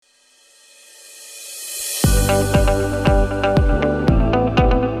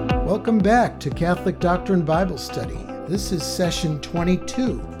Welcome back to Catholic Doctrine Bible Study. This is session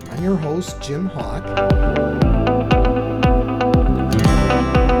 22. I'm your host, Jim Hawk.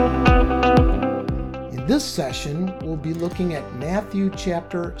 In this session, we'll be looking at Matthew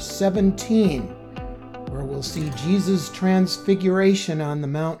chapter 17, where we'll see Jesus' transfiguration on the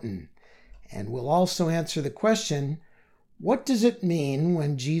mountain. And we'll also answer the question, what does it mean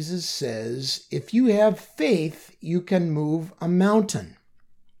when Jesus says, if you have faith, you can move a mountain?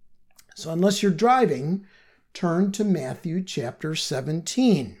 So unless you're driving, turn to Matthew chapter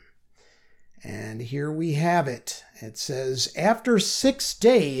 17. And here we have it. It says, after 6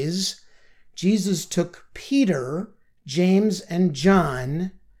 days, Jesus took Peter, James, and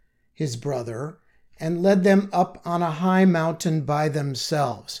John, his brother, and led them up on a high mountain by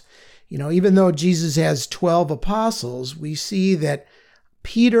themselves. You know, even though Jesus has 12 apostles, we see that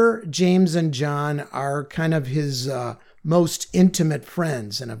Peter, James, and John are kind of his most intimate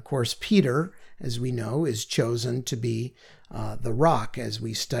friends. And of course, Peter, as we know, is chosen to be the rock, as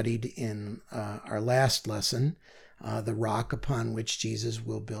we studied in our last lesson, the rock upon which Jesus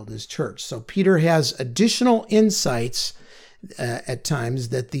will build his church. So Peter has additional insights at times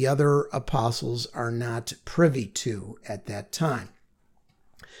that the other apostles are not privy to at that time.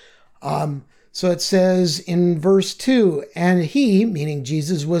 So it says in verse 2, and he, meaning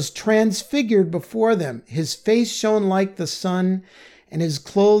Jesus, was transfigured before them. His face shone like the sun, and his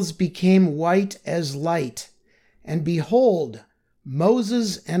clothes became white as light. And behold,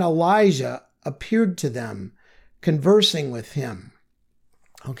 Moses and Elijah appeared to them, conversing with him.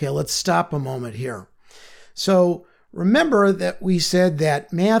 Okay, let's stop a moment here. So remember that we said that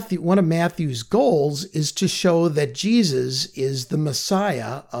one of Matthew's goals is to show that Jesus is the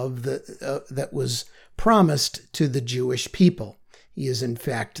Messiah that was promised to the Jewish people. He is, in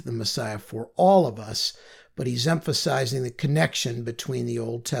fact, the Messiah for all of us, but he's emphasizing the connection between the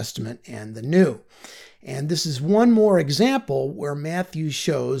Old Testament and the New. And this is one more example where Matthew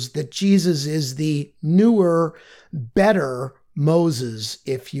shows that Jesus is the newer, better Moses,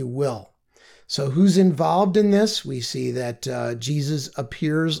 if you will. So who's involved in this? We see that Jesus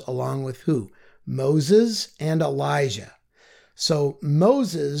appears along with who? Moses and Elijah. So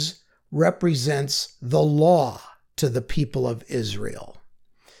Moses represents the law to the people of Israel.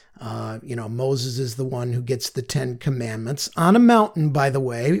 Moses is the one who gets the 10 Commandments on a mountain, by the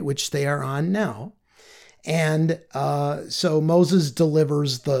way, which they are on now. And so Moses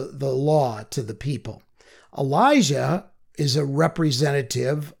delivers the law to the people. Elijah is a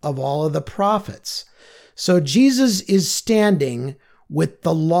representative of all of the prophets. So Jesus is standing with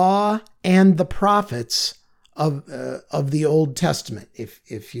the law and the prophets of the Old Testament,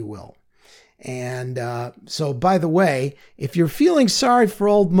 if you will. And so, by the way, if you're feeling sorry for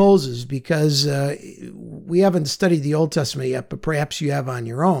old Moses because we haven't studied the Old Testament yet, but perhaps you have on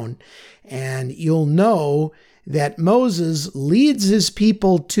your own, and you'll know that Moses leads his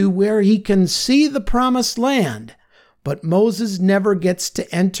people to where he can see the promised land. But Moses never gets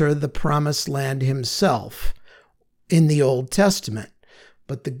to enter the promised land himself in the Old Testament.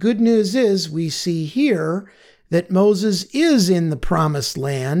 But the good news is we see here that Moses is in the promised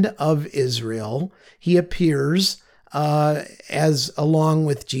land of Israel. He appears as along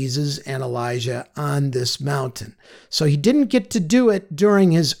with Jesus and Elijah on this mountain. So he didn't get to do it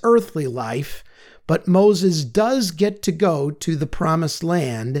during his earthly life, but Moses does get to go to the promised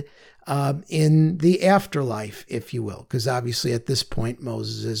land in the afterlife, if you will, because obviously at this point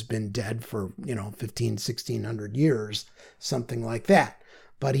Moses has been dead for 1600 years, something like that.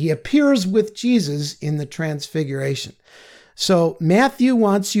 But he appears with Jesus in the Transfiguration. So Matthew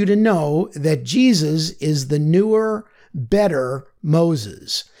wants you to know that Jesus is the newer, better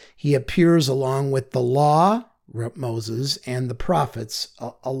Moses. He appears along with the law, Moses, and the prophets,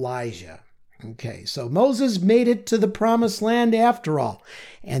 Elijah. Okay, so Moses made it to the promised land after all.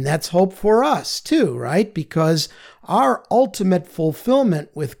 And that's hope for us too, right? Because our ultimate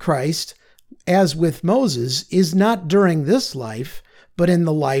fulfillment with Christ, as with Moses, is not during this life, but in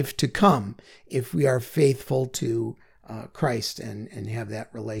the life to come, if we are faithful to Christ and have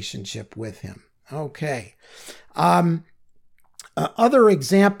that relationship with him. Okay. Other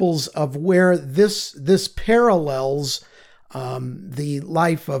examples of where this parallels the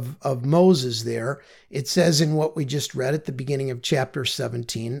life of Moses there, it says in what we just read at the beginning of chapter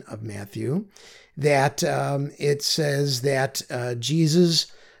 17 of Matthew, that it says that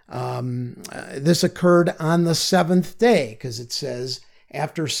Jesus, this occurred on the seventh day, because it says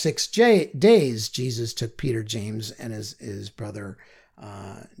after 6 days, Jesus took Peter, James, and his brother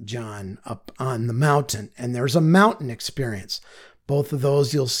John up on the mountain. And there's a mountain experience. Both of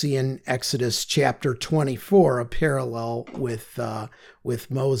those you'll see in Exodus chapter 24, a parallel with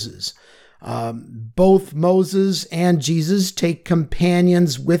Moses. Both Moses and Jesus take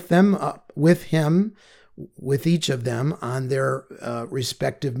companions with them, with each of them on their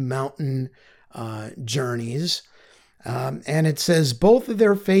respective mountain journeys. And it says, both of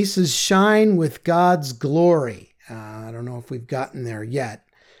their faces shine with God's glory. I don't know if we've gotten there yet.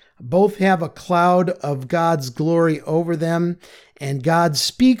 Both have a cloud of God's glory over them, and God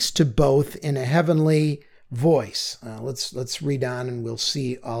speaks to both in a heavenly voice. Let's read on, and we'll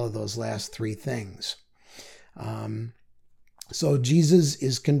see all of those last three things. So Jesus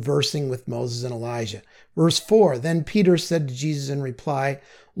is conversing with Moses and Elijah. Verse 4, then Peter said to Jesus in reply,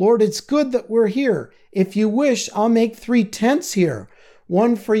 Lord, it's good that we're here. If you wish, I'll make 3 tents here,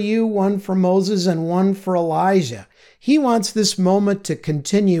 one for you, one for Moses, and one for Elijah. He wants this moment to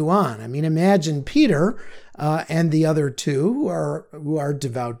continue on. I mean, imagine Peter and the other two who are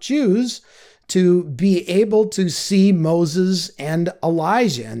devout Jews to be able to see Moses and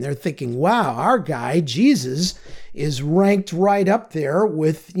Elijah. And they're thinking, wow, our guy, Jesus, is ranked right up there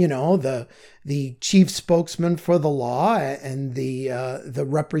with, the chief spokesman for the law and the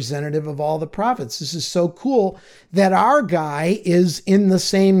representative of all the prophets. This is so cool that our guy is in the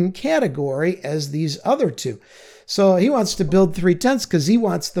same category as these other two. So he wants to build 3 tents because he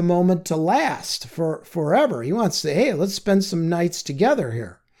wants the moment to last forever. He wants to, hey, let's spend some nights together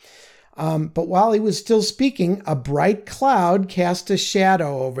here. But while he was still speaking, a bright cloud cast a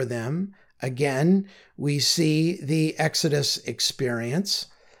shadow over them. Again, we see the Exodus experience.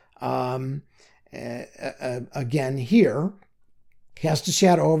 Again here, cast a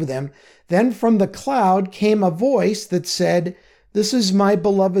shadow over them. Then from the cloud came a voice that said, this is my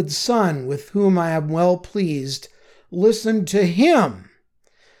beloved Son, with whom I am well pleased. Listen to him.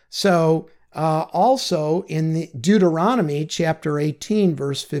 So also in the Deuteronomy chapter 18,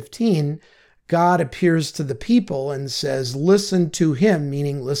 verse 15, God appears to the people and says, listen to him,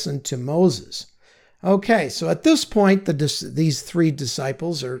 meaning listen to Moses. Okay, so at this point, these 3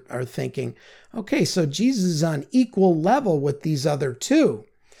 disciples are thinking, okay, so Jesus is on equal level with these other 2.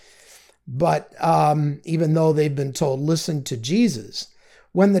 But even though they've been told, listen to Jesus,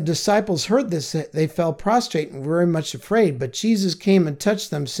 when the disciples heard this, they fell prostrate and were very much afraid. But Jesus came and touched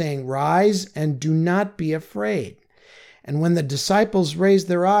them, saying, rise and do not be afraid. And when the disciples raised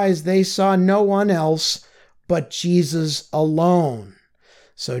their eyes, they saw no one else but Jesus alone.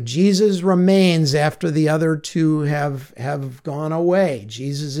 So Jesus remains after the other 2 have gone away.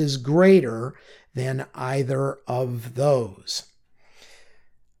 Jesus is greater than either of those.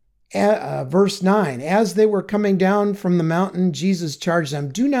 Verse 9, as they were coming down from the mountain, Jesus charged them,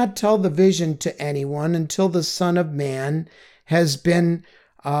 do not tell the vision to anyone until the Son of Man has been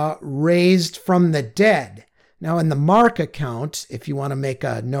raised from the dead. Now, in the Mark account, if you want to make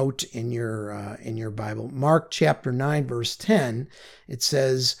a note in your Bible, Mark chapter 9, verse 10, it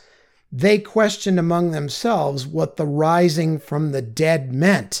says, they questioned among themselves what the rising from the dead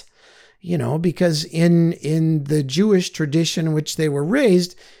meant. Because in the Jewish tradition in which they were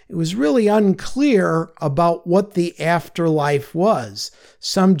raised, it was really unclear about what the afterlife was.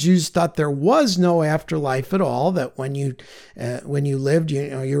 Some Jews thought there was no afterlife at all, that when you lived,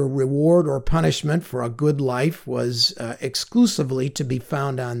 your reward or punishment for a good life was exclusively to be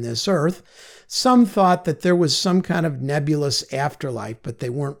found on this earth. Some thought that there was some kind of nebulous afterlife, but they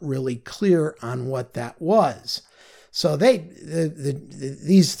weren't really clear on what that was. So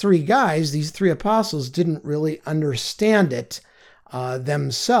these 3 guys, these 3 apostles, didn't really understand it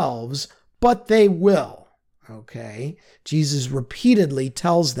themselves, but they will. Okay, Jesus repeatedly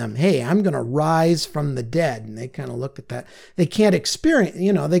tells them, hey, I'm going to rise from the dead. And they kind of look at that. They can't experience,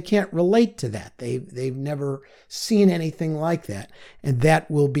 they can't relate to that. They've never seen anything like that. And that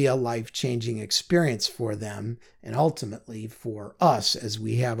will be a life-changing experience for them and ultimately for us as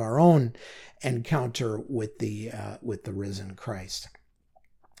we have our own encounter with the risen Christ.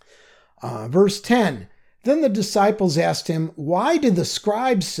 Verse 10, then the disciples asked him, why did the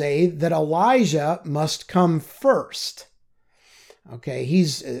scribes say that Elijah must come first? Okay,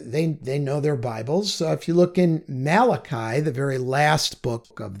 they know their Bibles. So if you look in Malachi, the very last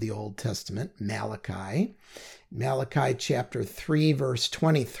book of the Old Testament, Malachi chapter 3, verse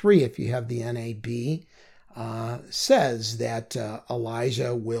 23, if you have the NAB, says that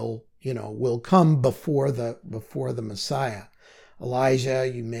Elijah will come before the Messiah.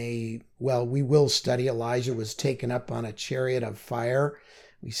 Elijah, we will study. Elijah was taken up on a chariot of fire.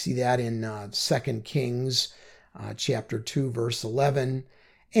 We see that in 2 Kings chapter 2, verse 11,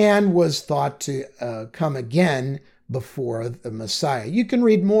 and was thought to come again before the Messiah. You can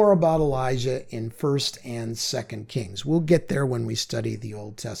read more about Elijah in 1st and 2nd Kings. We'll get there when we study the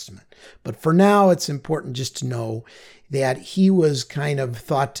Old Testament. But for now, it's important just to know that he was kind of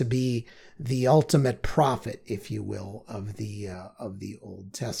thought to be the ultimate prophet, if you will, of the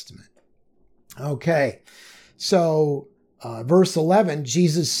Old Testament. Okay, so verse 11,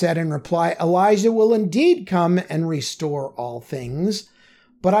 Jesus said in reply, Elijah will indeed come and restore all things.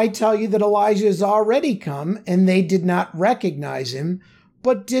 But I tell you that Elijah is already come, and they did not recognize him,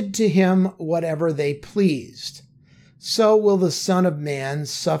 but did to him whatever they pleased. So will the Son of Man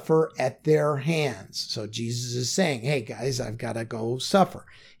suffer at their hands. So Jesus is saying, hey guys, I've got to go suffer.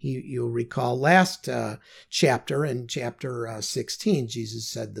 You'll recall last chapter, in chapter 16, Jesus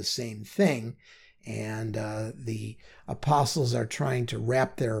said the same thing. And the apostles are trying to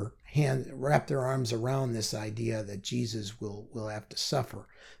wrap their arms around this idea that Jesus will have to suffer.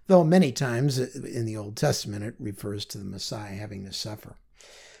 Though many times in the Old Testament it refers to the Messiah having to suffer.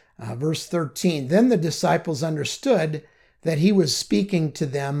 Verse 13, then the disciples understood that he was speaking to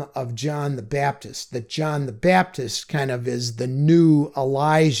them of John the Baptist, that John the Baptist kind of is the new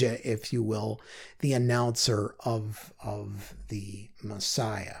Elijah, if you will, the announcer of the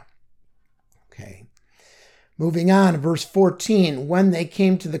Messiah. Okay. Moving on, verse 14, when they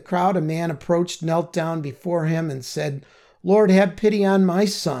came to the crowd, a man approached, knelt down before him and said, Lord, have pity on my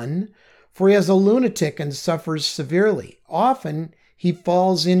son, for he is a lunatic and suffers severely. Often he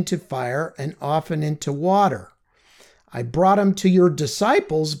falls into fire and often into water. I brought him to your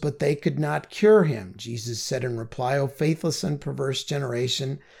disciples, but they could not cure him. Jesus said in reply, O faithless and perverse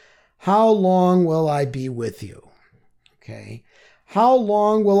generation, how long will I be with you? Okay. How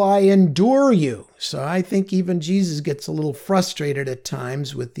long will I endure you? So I think even Jesus gets a little frustrated at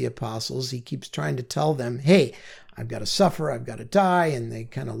times with the apostles. He keeps trying to tell them, hey, I've got to suffer, I've got to die. And they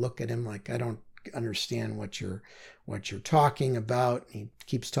kind of look at him like, I don't understand what you're talking about. And he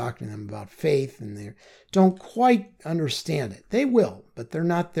keeps talking to them about faith, and they don't quite understand it. They will, but they're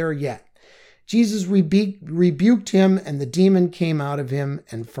not there yet. Jesus rebuked him, and the demon came out of him,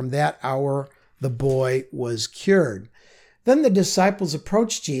 and from that hour the boy was cured. Then the disciples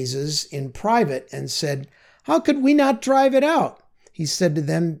approached Jesus in private and said, how could we not drive it out? He said to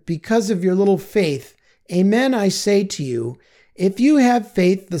them, because of your little faith, amen, I say to you, if you have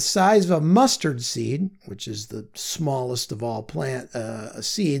faith the size of a mustard seed, which is the smallest of all plant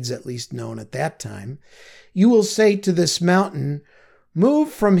seeds, at least known at that time, you will say to this mountain,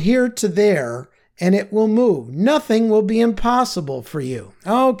 move from here to there, and it will move. Nothing will be impossible for you.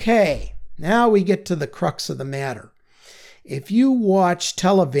 Okay, now we get to the crux of the matter. If you watch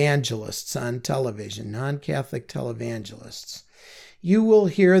televangelists on television, non-Catholic televangelists, you will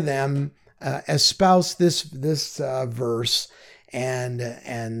hear them espouse this verse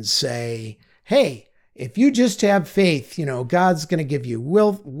and say, hey, if you just have faith, God's going to give you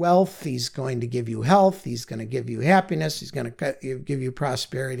wealth, he's going to give you health, he's going to give you happiness, he's going to give you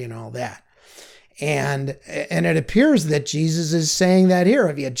prosperity and all that. And it appears that Jesus is saying that here.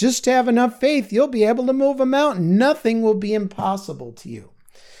 If you just have enough faith, you'll be able to move a mountain. Nothing will be impossible to you.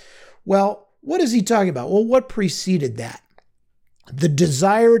 Well, what is he talking about? Well, what preceded that? The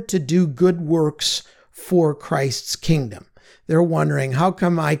desire to do good works for Christ's kingdom. They're wondering, how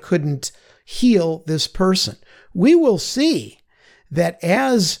come I couldn't heal this person? We will see that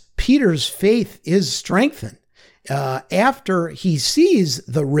as Peter's faith is strengthened, after he sees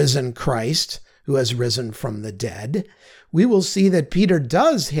the risen Christ, who has risen from the dead, we will see that Peter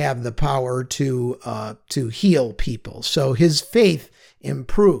does have the power to heal people. So his faith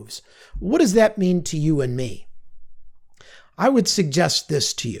improves. What does that mean to you and me? I would suggest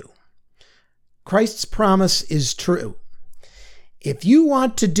this to you. Christ's promise is true. If you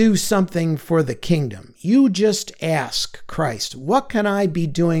want to do something for the kingdom, you just ask Christ, what can I be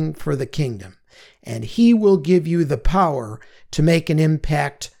doing for the kingdom? And he will give you the power to make an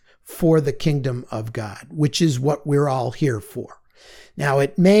impact for the kingdom of God, which is what we're all here for. Now,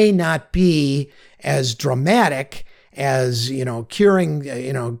 it may not be as dramatic as,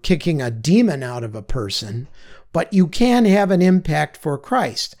 curing, kicking a demon out of a person, but you can have an impact for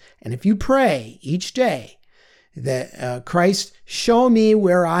Christ. And if you pray each day that Christ, show me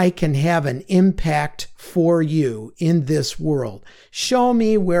where I can have an impact for you in this world. Show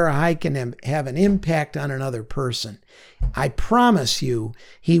me where I can have an impact on another person. I promise you,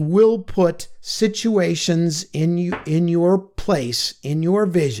 he will put situations in your place, in your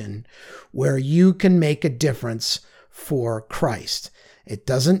vision, where you can make a difference for Christ. It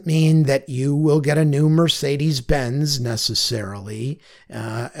doesn't mean that you will get a new Mercedes-Benz necessarily.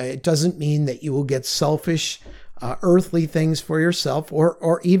 It doesn't mean that you will get selfish earthly things for yourself,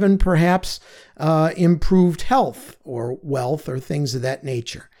 or even perhaps improved health or wealth or things of that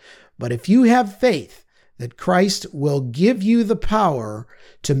nature. But if you have faith that Christ will give you the power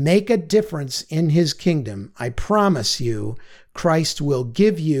to make a difference in his kingdom, I promise you, Christ will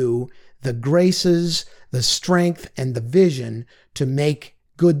give you the graces, the strength, and the vision to make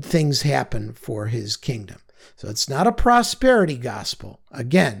good things happen for his kingdom. So it's not a prosperity gospel.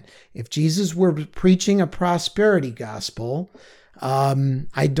 Again, if Jesus were preaching a prosperity gospel,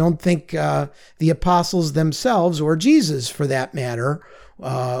 I don't think the apostles themselves, or Jesus for that matter,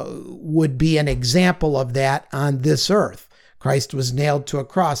 would be an example of that on this earth. Christ was nailed to a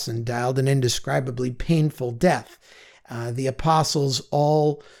cross and died an indescribably painful death. The apostles,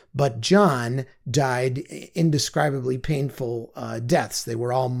 all but John, died indescribably painful deaths. They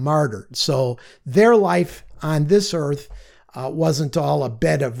were all martyred. So their life on this earth wasn't all a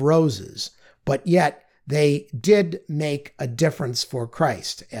bed of roses, but yet they did make a difference for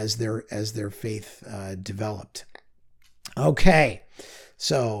Christ as their faith developed. Okay,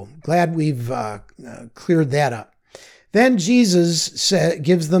 so glad we've cleared that up. Then Jesus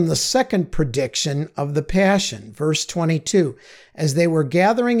gives them the second prediction of the Passion. Verse 22, as they were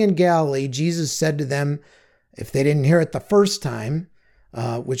gathering in Galilee, Jesus said to them, if they didn't hear it the first time,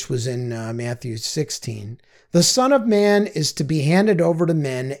 which was in Matthew 16, the Son of Man is to be handed over to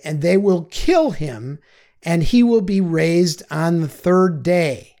men, and they will kill him, and he will be raised on the third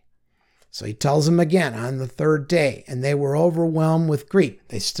day. So he tells them again, on the third day, and they were overwhelmed with grief.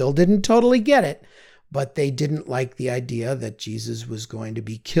 They still didn't totally get it, but they didn't like the idea that Jesus was going to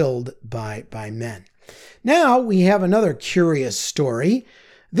be killed by men. Now we have another curious story.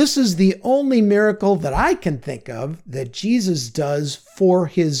 This is the only miracle that I can think of that Jesus does for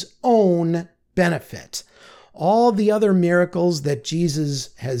his own benefit. All the other miracles that Jesus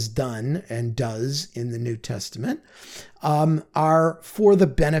has done and does in the New Testament are for the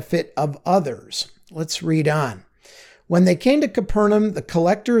benefit of others. Let's read on. When they came to Capernaum, the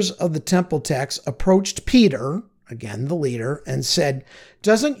collectors of the temple tax approached Peter, again the leader, and said,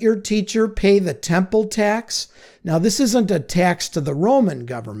 "Doesn't your teacher pay the temple tax?" Now, this isn't a tax to the Roman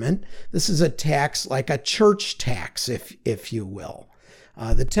government. This is a tax like a church tax, if you will.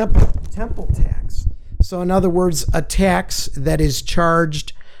 The temple tax. So, in other words, a tax that is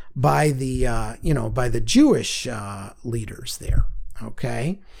charged by the by the Jewish leaders there.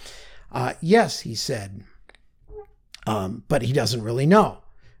 Okay. Yes, he said. But he doesn't really know.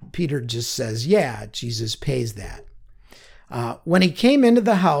 Peter just says, yeah, Jesus pays that. When he came into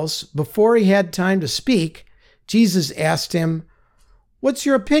the house, before he had time to speak, Jesus asked him, "What's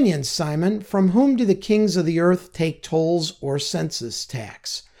your opinion, Simon? From whom do the kings of the earth take tolls or census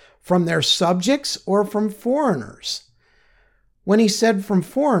tax? From their subjects or from foreigners?" When he said from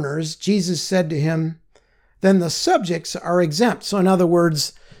foreigners, Jesus said to him, "Then the subjects are exempt." So in other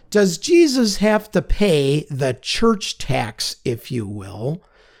words, does Jesus have to pay the church tax, if you will,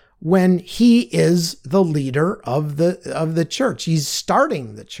 when he is the leader of the church? He's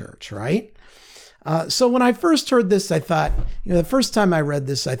starting the church, right? So when I first heard this, I thought, the first time I read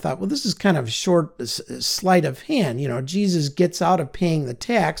this, I thought, well, this is kind of short sleight of hand. Jesus gets out of paying the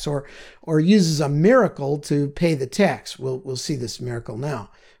tax or uses a miracle to pay the tax. We'll see this miracle now.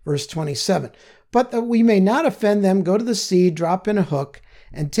 Verse 27, "But that we may not offend them, go to the sea, drop in a hook,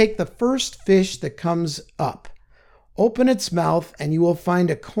 and take the first fish that comes up. Open its mouth, and you will find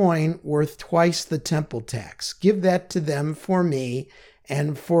a coin worth twice the temple tax. Give that to them for me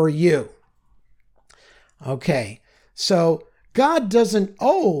and for you." Okay, so God doesn't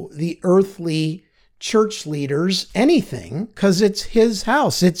owe the earthly church leaders anything because it's his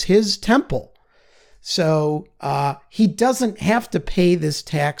house, it's his temple. So he doesn't have to pay this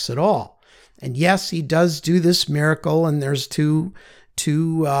tax at all. And yes, he does do this miracle, and there's two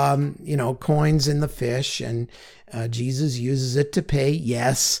coins in the fish, and Jesus uses it to pay,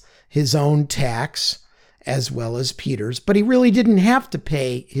 yes, his own tax as well as Peter's, but he really didn't have to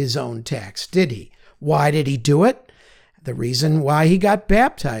pay his own tax, did he? Why did he do it? The reason why he got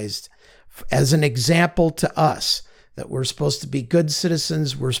baptized, as an example to us, that we're supposed to be good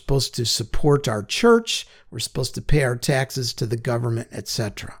citizens, we're supposed to support our church, we're supposed to pay our taxes to the government,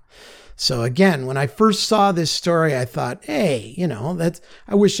 etc. So again, when I first saw this story, I thought, hey,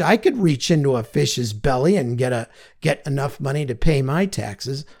 I wish I could reach into a fish's belly and get enough money to pay my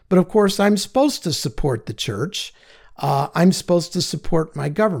taxes. But of course, I'm supposed to support the church. I'm supposed to support my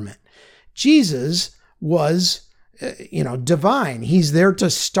government. Jesus was, divine. He's there to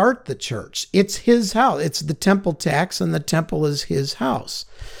start the church. It's his house. It's the temple tax, and the temple is his house.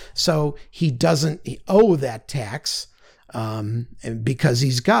 So he doesn't owe that tax because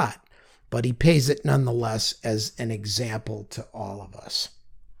he's God. but he pays it nonetheless as an example to all of us.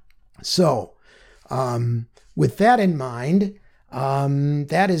 So, with that in mind,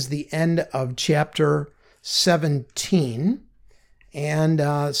 that is the end of chapter 17.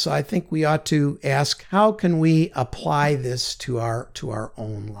 And so I think we ought to ask, how can we apply this to our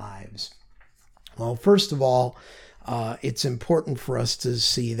own lives? Well, first of all, it's important for us to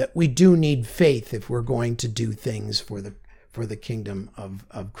see that we do need faith if we're going to do things for the kingdom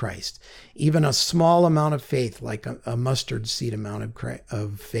of Christ. Even a small amount of faith, like a mustard seed amount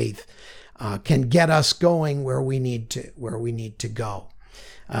of faith, can get us going where we need to go.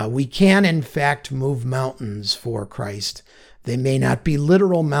 We can, in fact, move mountains for Christ. They may not be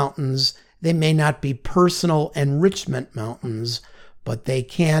literal mountains. They may not be personal enrichment mountains, but they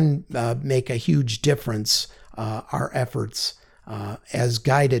can make a huge difference, our efforts as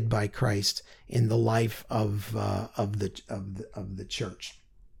guided by Christ in the life of the church.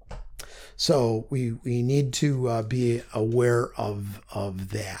 So we need to be aware of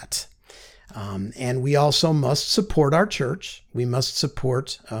that. And we also must support our church. We must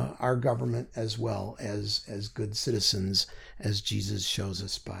support our government as well as good citizens, as Jesus shows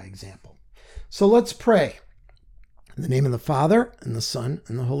us by example. So let's pray. In the name of the Father, and the Son,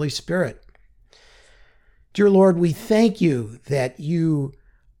 and the Holy Spirit. Dear Lord, we thank you that you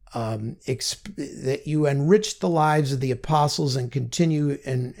enriched the lives of the apostles and continue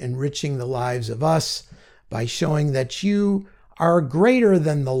enriching the lives of us by showing that you are greater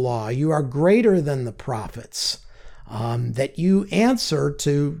than the law, you are greater than the prophets, that you answer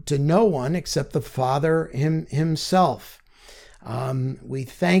to no one except the Father himself. We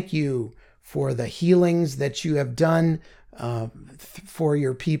thank you for the healings that you have done for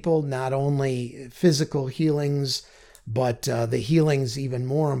your people, not only physical healings, but the healings, even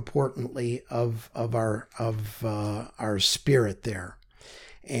more importantly, of our spirit there.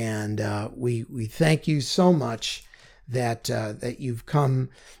 And we thank you so much that you've come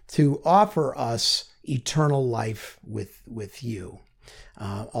to offer us eternal life with you.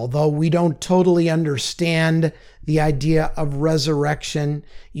 Although we don't totally understand the idea of resurrection,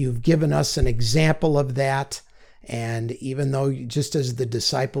 you've given us an example of that. And even though, just as the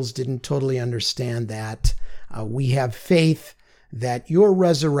disciples didn't totally understand that, we have faith that your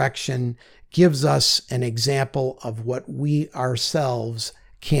resurrection gives us an example of what we ourselves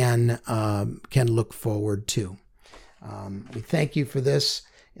can look forward to. We thank you for this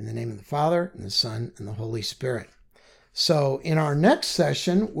in the name of the Father, and the Son, and the Holy Spirit. So in our next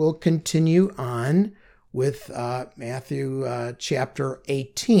session, we'll continue on with Matthew chapter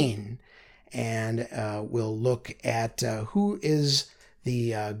 18, and we'll look at who is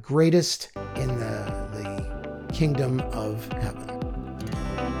the greatest in the kingdom of heaven.